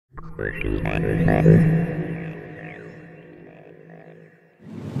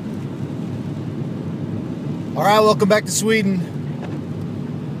Alright, welcome back to Sweden.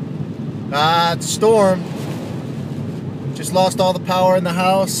 It's a storm. Just lost all the power in the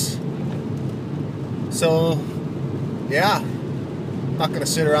house. So, yeah. I'm not going to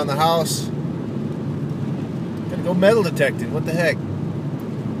sit around the house. Gonna go metal detecting. What the heck?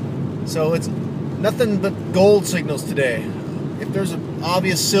 So, it's nothing but gold signals today. If there's an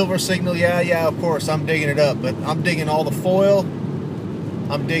obvious silver signal, yeah, of course, I'm digging it up. But I'm digging all the foil.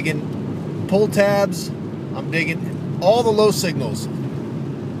 I'm digging pull tabs. I'm digging all the low signals.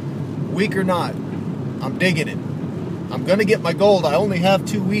 Weak or not, I'm digging it. I'm going to get my gold. I only have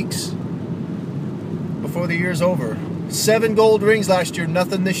 2 weeks before the year's over. 7 gold rings last year,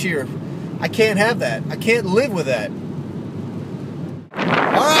 nothing this year. I can't have that. I can't live with that.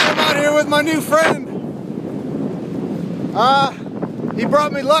 Alright, I'm out here with my new friend. He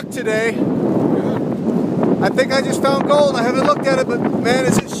brought me luck today. I think I just found gold. I haven't looked at it, but man,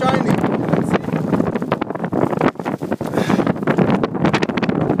 is it shiny.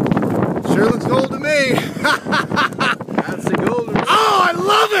 Sure looks gold to me. That's a gold ring. Oh, I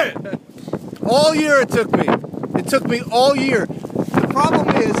love it! All year it took me. It took me all year. The problem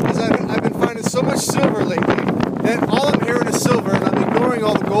is I've been finding so much silver lately that all I'm hearing is silver and I'm ignoring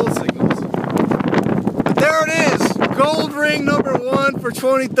all the gold signals. But there it is. Gold ring number 1 for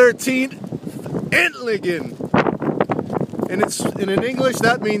 2013. Entligen. And in English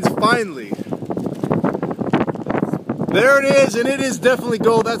that means finally. There it is, and it is definitely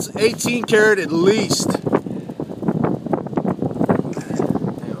gold. That's 18 karat at least.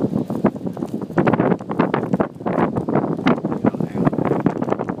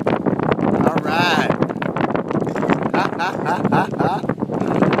 Alright.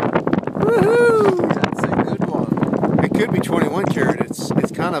 Woohoo! That's a good one. It could be 21 karat.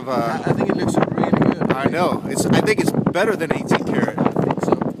 It's kind of I think it looks really good. I know. I think it's better than 18 karat. I think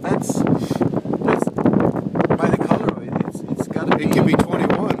so. That's by the color of it. It's gotta be. It could be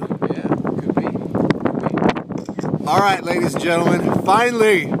 21. Yeah, could be. Alright, ladies and gentlemen,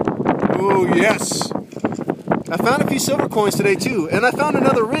 finally! Oh, yes! I found a few silver coins today, too. And I found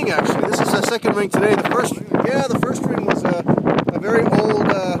another ring, actually. This is the second ring today. The first ring was a very old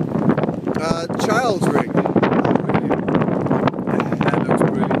child's ring. That looks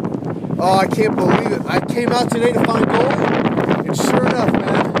brilliant. Oh, I can't believe it. I came out today to find gold, and sure enough,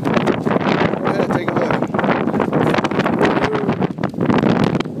 man. Go ahead and take a look.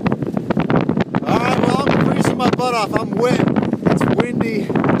 Alright, well, I'm freezing my butt off. I'm wet. It's windy.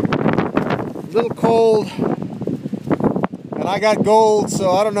 A little cold. And I got gold,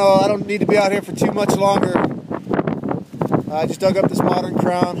 so I don't know. I don't need to be out here for too much longer. I just dug up this modern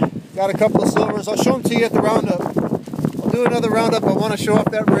crown. Got a couple of silvers. I'll show them to you at the roundup. I'll do another roundup. I want to show off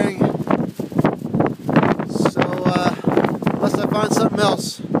that ring. So, unless I find something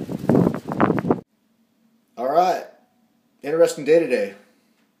else. Alright. Interesting day today.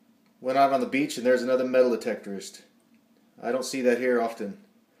 Went out on the beach and there's another metal detectorist. I don't see that here often.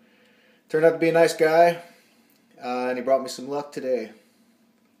 Turned out to be a nice guy. And he brought me some luck today.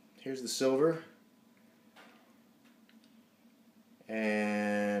 Here's the silver.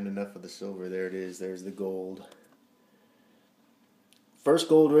 And enough of the silver. There it is. There's the gold. First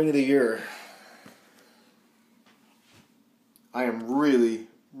gold ring of the year. I am really,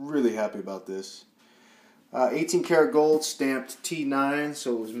 really happy about this. 18 karat gold, stamped T9,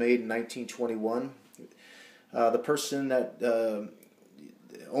 so it was made in 1921. The person that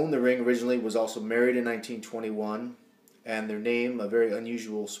owned the ring originally was also married in 1921, and their name, a very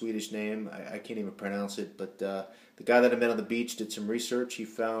unusual Swedish name, I can't even pronounce it, but the guy that I met on the beach did some research. He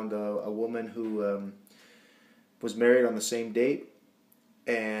found a woman who was married on the same date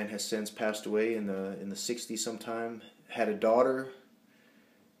and has since passed away in the 60s sometime. Had a daughter.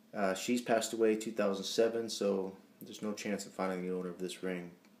 She's passed away 2007, so there's no chance of finding the owner of this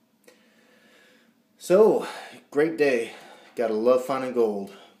ring. So, great day. Gotta love finding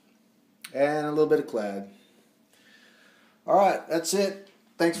gold. And a little bit of clad. Alright, that's it.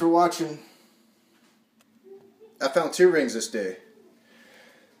 Thanks for watching. I found 2 rings this day.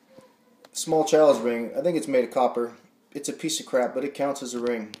 Small child's ring. I think it's made of copper. It's a piece of crap, but it counts as a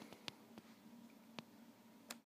ring.